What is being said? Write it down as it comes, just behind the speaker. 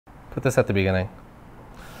Put this at the beginning.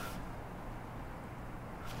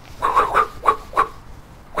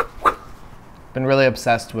 Been really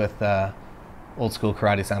obsessed with old school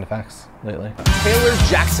karate sound effects lately. Taylor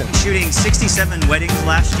Jackson, shooting 67 weddings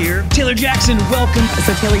last year. Taylor Jackson, welcome.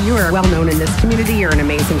 So Taylor, you are well known in this community. You're an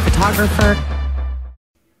amazing photographer.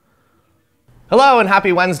 Hello and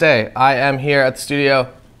happy Wednesday. I am here at the studio.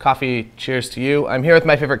 Coffee, cheers to you. I'm here with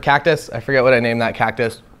my favorite cactus. I forget what I named that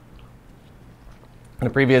cactus in a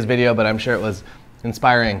previous video, but I'm sure it was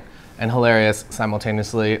inspiring and hilarious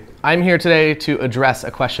simultaneously. I'm here today to address a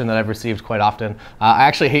question that I've received quite often. I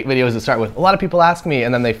actually hate videos that start with, a lot of people ask me,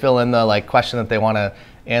 and then they fill in the question that they want to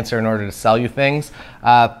answer in order to sell you things.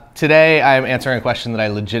 Today I'm answering a question that I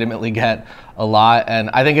legitimately get a lot, and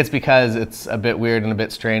I think it's because it's a bit weird and a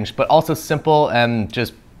bit strange, but also simple and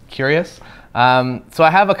just curious. So I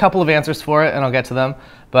have a couple of answers for it and I'll get to them,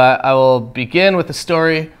 but I will begin with the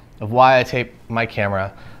story of why I tape my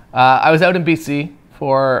camera. I was out in BC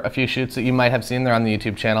for a few shoots that you might have seen. They're on the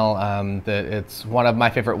YouTube channel. It's one of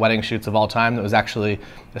my favorite wedding shoots of all time. That was actually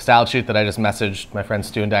a styled shoot that I just messaged my friends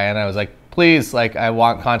Stu and Diana. I was like, please, I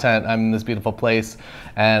want content. I'm in this beautiful place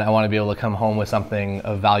and I want to be able to come home with something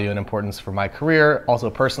of value and importance for my career,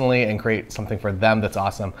 also personally, and create something for them that's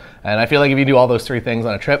awesome. And I feel like if you do all those three things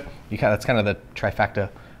on a trip, that's kind of the trifecta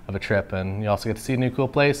of a trip, and you also get to see a new cool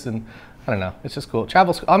place, and I don't know, it's just cool.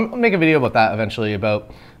 Travel's, I'll make a video about that eventually,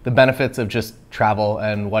 about the benefits of just travel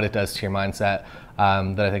and what it does to your mindset,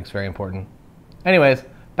 that I think is very important. Anyways,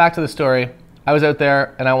 back to the story. I was out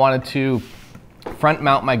there and I wanted to front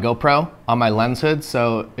mount my GoPro on my lens hood.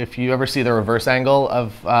 So if you ever see the reverse angle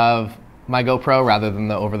of my GoPro rather than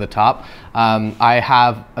the over the top, I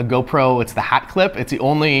have a GoPro, it's the hat clip. It's the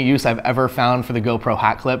only use I've ever found for the GoPro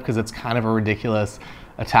hat clip because it's kind of a ridiculous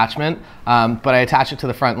attachment, but I attach it to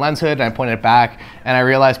the front lens hood and I point it back, and I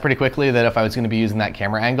realized pretty quickly that if I was going to be using that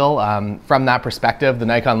camera angle, from that perspective, the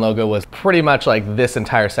Nikon logo was pretty much like this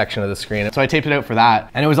entire section of the screen. So I taped it out for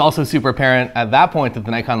that, and it was also super apparent at that point that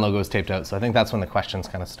the Nikon logo was taped out. So I think that's when the questions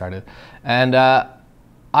kind of started. And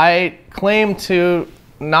I claim to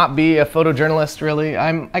not be a photojournalist, really.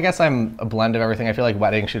 I guess I'm a blend of everything. I feel like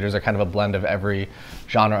wedding shooters are kind of a blend of every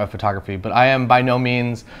genre of photography, but I am by no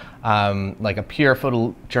means like a pure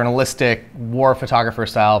photojournalistic war photographer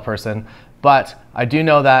style person. But I do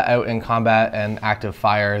know that out in combat and active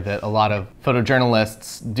fire that a lot of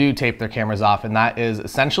photojournalists do tape their cameras off, and that is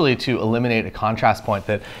essentially to eliminate a contrast point.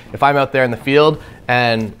 That if I'm out there in the field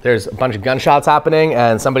and there's a bunch of gunshots happening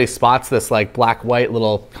and somebody spots this black-white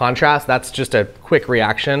little contrast, that's just a quick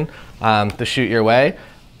reaction to shoot your way.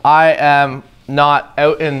 I am not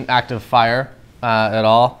out in active fire at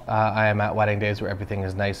all. I am at wedding days where everything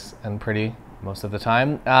is nice and pretty most of the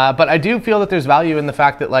time. But I do feel that there's value in the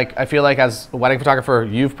fact that I feel like as a wedding photographer,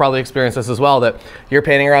 you've probably experienced this as well, that you're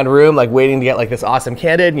painting around a room waiting to get this awesome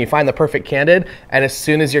candid, and you find the perfect candid, and as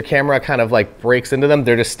soon as your camera kind of breaks into them,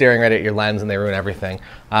 they're just staring right at your lens and they ruin everything.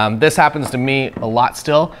 This happens to me a lot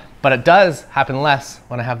still, but it does happen less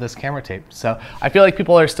when I have this camera taped. So I feel like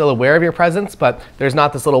people are still aware of your presence, but there's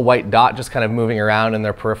not this little white dot just kind of moving around in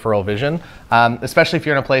their peripheral vision. Especially if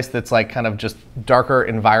you're in a place that's kind of just darker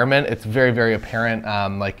environment, it's very, very apparent,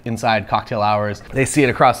 inside cocktail hours. They see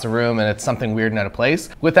it across the room and it's something weird and out of place.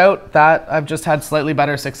 Without that, I've just had slightly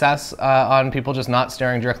better success on people just not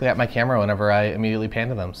staring directly at my camera whenever I immediately pan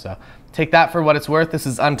to them. So take that for what it's worth. This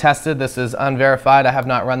is untested, this is unverified. I have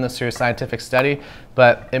not run this through a scientific study,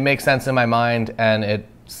 but it makes sense in my mind and it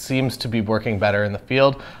seems to be working better in the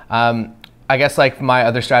field. I guess my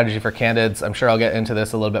other strategy for candids, I'm sure I'll get into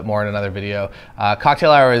this a little bit more in another video.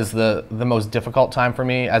 Cocktail hour is the most difficult time for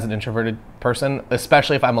me as an introverted person,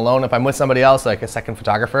 especially if I'm alone. If I'm with somebody else, like a second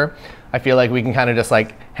photographer, I feel like we can kind of just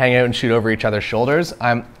hang out and shoot over each other's shoulders.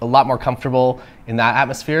 I'm a lot more comfortable in that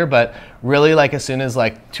atmosphere, but really as soon as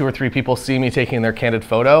 2 or 3 people see me taking their candid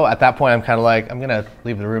photo, at that point I'm kind of I'm gonna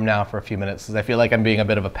leave the room now for a few minutes because I feel like I'm being a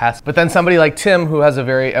bit of a pest. But then somebody like Tim, who has a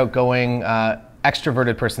very outgoing,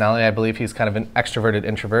 extroverted personality, I believe he's kind of an extroverted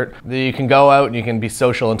introvert. You can go out and you can be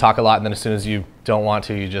social and talk a lot, and then as soon as you don't want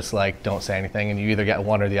to, you just don't say anything, and you either get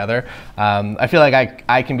one or the other. I feel like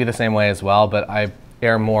I can be the same way as well, but I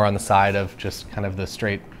err more on the side of just kind of the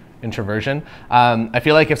straight introversion. I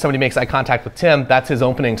feel like if somebody makes eye contact with Tim, that's his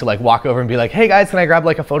opening to walk over and be like, hey guys, can I grab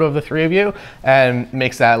a photo of the 3 of you? And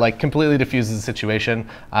makes that completely diffuses the situation.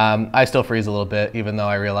 I still freeze a little bit, even though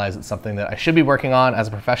I realize it's something that I should be working on as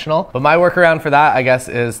a professional. But my workaround for that, I guess,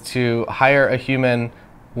 is to hire a human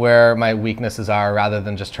where my weaknesses are rather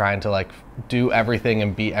than just trying to like do everything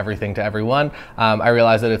and be everything to everyone. I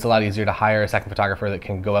realize that it's a lot easier to hire a second photographer that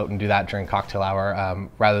can go out and do that during cocktail hour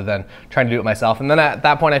rather than trying to do it myself. And then at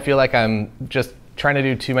that point, I feel like I'm just trying to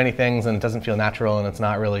do too many things and it doesn't feel natural and it's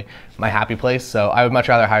not really my happy place. So I would much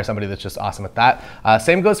rather hire somebody that's just awesome at that.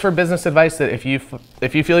 Same goes for business advice, that if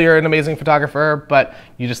you feel you're an amazing photographer, but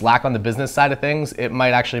you just lack on the business side of things, it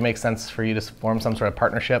might actually make sense for you to form some sort of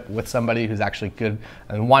partnership with somebody who's actually good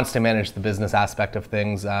and wants to manage the business aspect of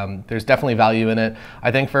things. There's definitely value in it.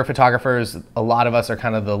 I think for photographers, a lot of us are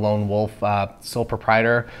kind of the lone wolf, sole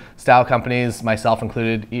proprietor style companies, myself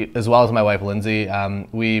included, as well as my wife, Lindsay.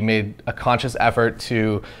 We made a conscious effort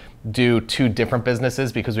to do two different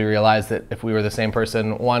businesses because we realized that if we were the same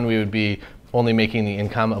person, one, we would be only making the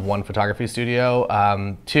income of one photography studio.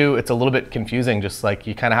 Two, it's a little bit confusing, just like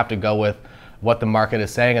you kind of have to go with what the market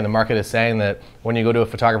is saying, and the market is saying that when you go to a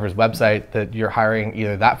photographer's website that you're hiring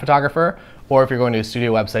either that photographer, or if you're going to a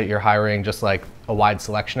studio website, you're hiring just like a wide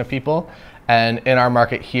selection of people. And in our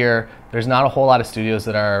market here, there's not a whole lot of studios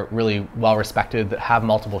that are really well respected that have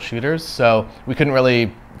multiple shooters. So we couldn't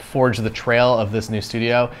really forge the trail of this new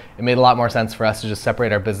studio. It made a lot more sense for us to just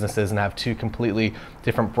separate our businesses and have two completely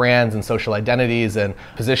different brands and social identities and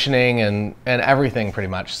positioning and everything pretty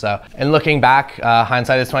much. So, and looking back,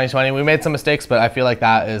 hindsight is 2020, we made some mistakes, but I feel like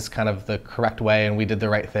that is kind of the correct way and we did the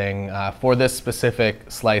right thing for this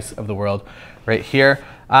specific slice of the world right here.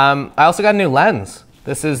 I also got a new lens.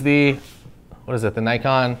 This is the, what is it, the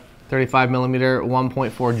Nikon 35mm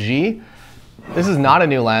 1.4G. This is not a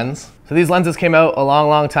new lens. So these lenses came out a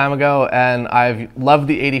long time ago, and I've loved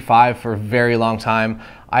the 85 for a very long time.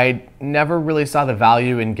 I never really saw the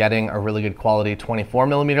value in getting a really good quality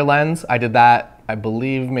 24mm lens. I did that, I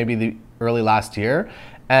believe, maybe the early last year.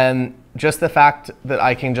 And just the fact that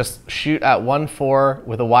I can just shoot at 1.4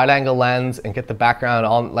 with a wide angle lens and get the background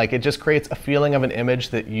on, like, it just creates a feeling of an image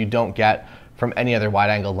that you don't get from any other wide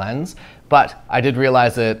angle lens. But I did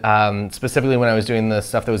realize that specifically when I was doing the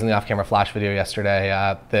stuff that was in the off-camera flash video yesterday,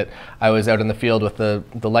 that I was out in the field with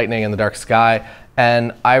the lightning and the dark sky,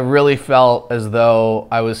 and I really felt as though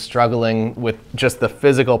I was struggling with just the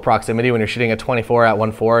physical proximity. When you're shooting a 24 at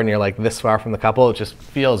 1.4 and you're like this far from the couple, it just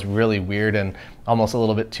feels really weird and almost a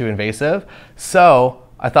little bit too invasive. So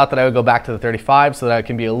I thought that I would go back to the 35 so that I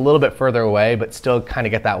can be a little bit further away, but still kind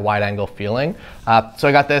of get that wide angle feeling. So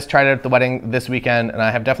I got this, tried it at the wedding this weekend, and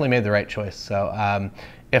I have definitely made the right choice. So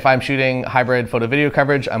if I'm shooting hybrid photo video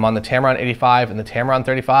coverage, I'm on the Tamron 85 and the Tamron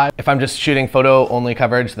 35. If I'm just shooting photo only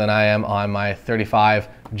coverage, then I am on my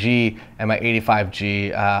 35G and my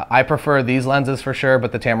 85G. I prefer these lenses for sure,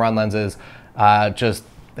 but the Tamron lenses just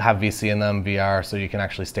have VC in them, VR, so you can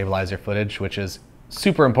actually stabilize your footage, which is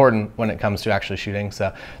super important when it comes to actually shooting.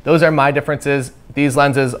 So those are my differences. These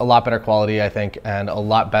lenses, a lot better quality, I think, and a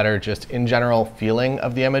lot better just in general feeling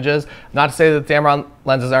of the images. Not to say that the Tamron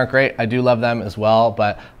lenses aren't great. I do love them as well,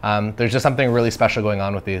 but there's just something really special going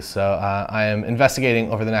on with these. So I am investigating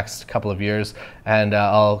over the next couple of years, and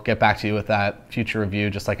I'll get back to you with that future review,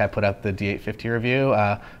 just like I put out the D850 review.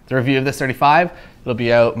 The review of this 35, it'll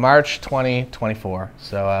be out March 2024.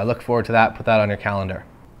 So look forward to that. Put that on your calendar.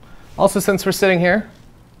 Also, since we're sitting here,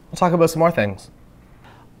 we'll talk about some more things.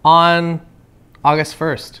 On August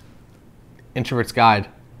 1st, Introvert's Guide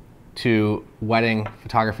to Wedding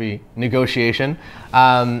Photography Negotiation.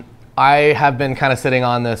 I have been kind of sitting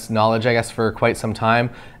on this knowledge, I guess, for quite some time,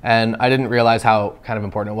 and I didn't realize how kind of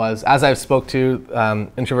important it was. As I've spoke to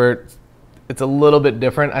Introvert, it's a little bit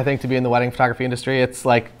different, I think, to be in the wedding photography industry. It's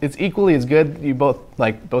like, it's equally as good. You both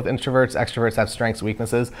introverts, extroverts have strengths,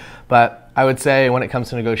 weaknesses. But I would say when it comes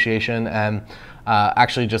to negotiation and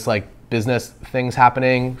actually just like business things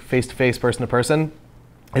happening face-to-face, person-to-person,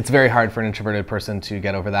 it's very hard for an introverted person to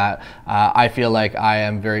get over that. I feel like I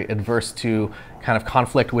am very adverse to kind of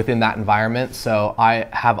conflict within that environment, so I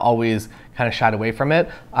have always kind of shied away from it.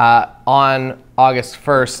 On August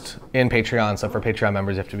 1st in Patreon, so for Patreon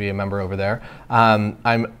members, you have to be a member over there,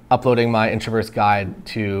 I'm uploading my Introvert's Guide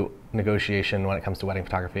to Negotiation when it comes to wedding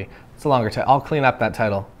photography. It's a longer title. I'll clean up that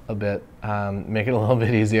title a bit, make it a little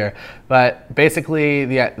bit easier. But basically,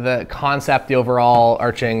 the concept, the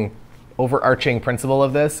overarching principle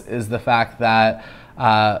of this is the fact that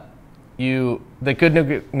the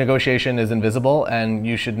good negotiation is invisible, and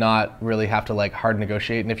you should not really have to like hard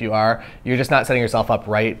negotiate. And if you are, you're just not setting yourself up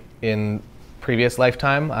right in previous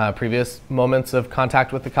lifetime, previous moments of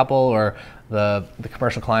contact with the couple or the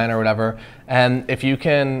commercial client or whatever. And if you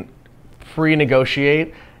can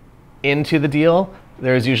pre-negotiate into the deal,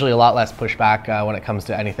 there's usually a lot less pushback when it comes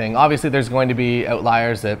to anything. Obviously, there's going to be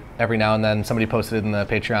outliers that every now and then somebody posted in the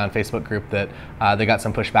Patreon Facebook group that they got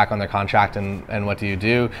some pushback on their contract, and what do you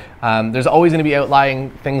do? There's always going to be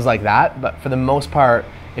outlying things like that, but for the most part,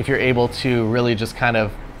 if you're able to really just kind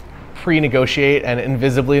of pre-negotiate and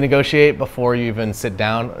invisibly negotiate before you even sit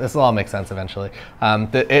down. This will all make sense eventually.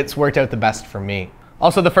 It's worked out the best for me.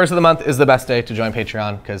 Also, the first of the month is the best day to join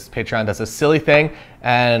Patreon because Patreon does a silly thing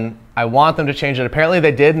and I want them to change it. Apparently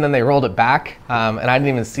they did and then they rolled it back and I didn't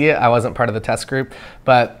even see it. I wasn't part of the test group,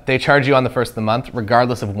 but they charge you on the first of the month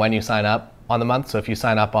regardless of when you sign up on the month. So if you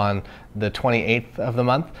sign up on the 28th of the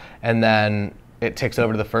month and then it takes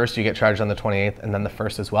over to the 1st, you get charged on the 28th and then the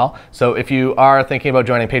 1st as well. So if you are thinking about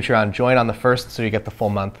joining Patreon, join on the 1st so you get the full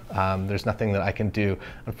month. There's nothing that I can do,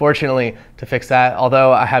 unfortunately, to fix that,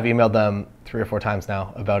 although I have emailed them 3 or 4 times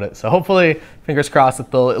now about it. So hopefully, fingers crossed, that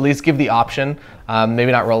they'll at least give the option,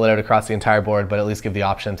 maybe not roll it out across the entire board, but at least give the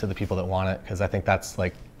option to the people that want it, because I think that's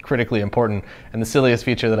like critically important and the silliest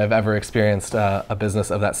feature that I've ever experienced a business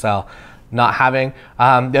of that style not having. The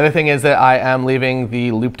other thing is that I am leaving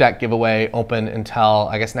the Loop Deck giveaway open until,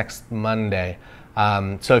 I guess, next Monday.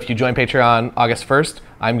 So if you join Patreon August 1st,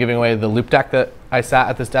 I'm giving away the Loop Deck that I sat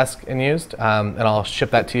at this desk and used, and I'll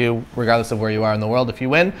ship that to you regardless of where you are in the world if you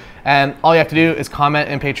win. And all you have to do is comment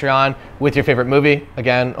in Patreon with your favorite movie.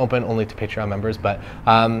 Again, open only to Patreon members, but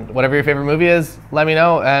whatever your favorite movie is, let me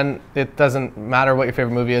know. And it doesn't matter what your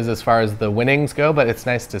favorite movie is as far as the winnings go, but it's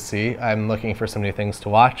nice to see. I'm looking for some new things to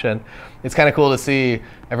watch, and it's kind of cool to see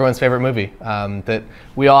everyone's favorite movie. That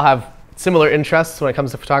we all have similar interests when it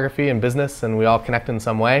comes to photography and business, and we all connect in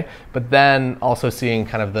some way, but then also seeing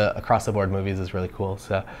kind of the across the board movies is really cool.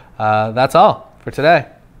 So that's all for today.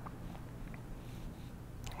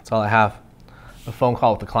 That's all I have. A phone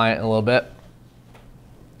call with the client in a little bit.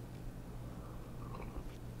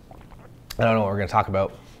 I don't know what we're going to talk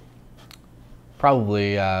about.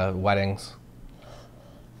 Probably weddings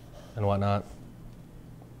and whatnot.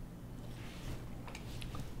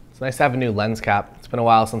 It's nice to have a new lens cap. It's been a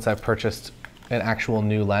while since I've purchased an actual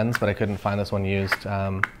new lens, but I couldn't find this one used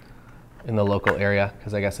in the local area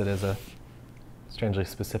because I guess it is a strangely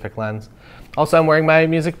specific lens. Also, I'm wearing my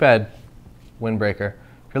Music Bed windbreaker.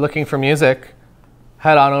 If you're looking for music,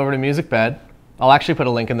 head on over to Music Bed. I'll actually put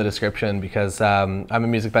a link in the description because I'm a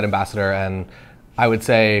Music Bed ambassador, and I would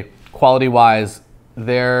say quality-wise,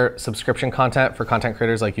 their subscription content for content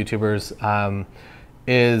creators like YouTubers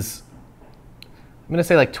is, I'm gonna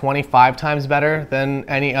say, like 25 times better than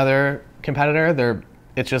any other competitor.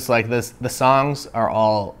 It's just like this, the songs are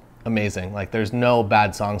all amazing. Like there's no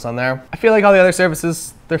bad songs on there. I feel like all the other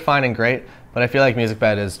services, they're fine and great, but I feel like Music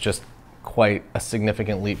Bed is just quite a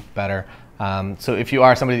significant leap better. So if you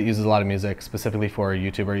are somebody that uses a lot of music, specifically for a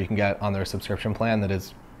YouTuber, you can get on their subscription plan that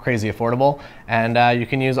is crazy affordable, and you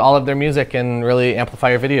can use all of their music and really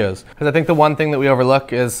amplify your videos. Because I think the one thing that we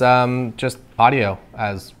overlook is just audio.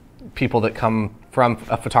 As people that come from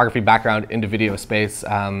a photography background into video space,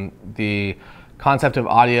 the concept of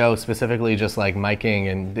audio, specifically just like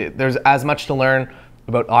miking, and there's as much to learn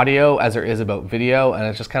about audio as there is about video, and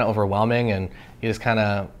it's just kind of overwhelming, and you just kind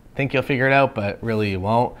of think you'll figure it out, but really you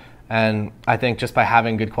won't. And I think just by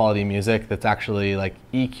having good quality music that's actually like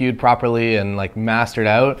EQ'd properly and like mastered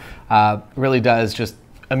out really does just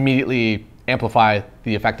immediately amplify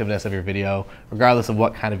the effectiveness of your video, regardless of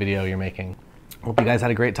what kind of video you're making. Hope you guys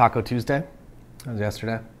had a great Taco Tuesday. That was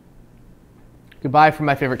yesterday. Goodbye from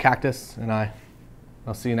my favorite cactus and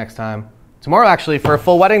I'll see you next time. Tomorrow, actually, for a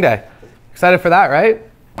full wedding day. Excited for that, right?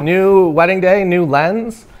 New wedding day, new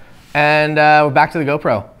lens, and we're back to the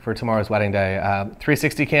GoPro for tomorrow's wedding day.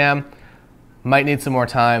 360 cam, might need some more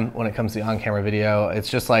time when it comes to on-camera video. It's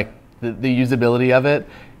just like the usability of it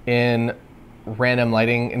in random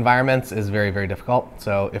lighting environments is very, very difficult.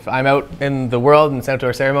 So if I'm out in the world and it's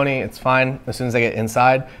outdoor ceremony, it's fine. As soon as I get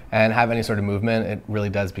inside and have any sort of movement, it really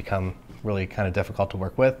does become really kind of difficult to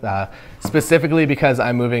work with. Specifically because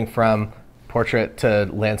I'm moving from portrait to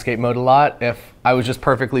landscape mode a lot. If I was just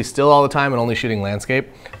perfectly still all the time and only shooting landscape,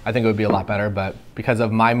 I think it would be a lot better. But because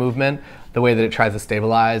of my movement, the way that it tries to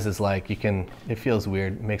stabilize is like it feels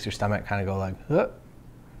weird. It makes your stomach kind of go like, "Ugh,"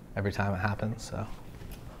 every time it happens. So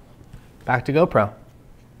back to GoPro.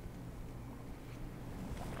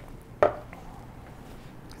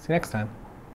 See you next time.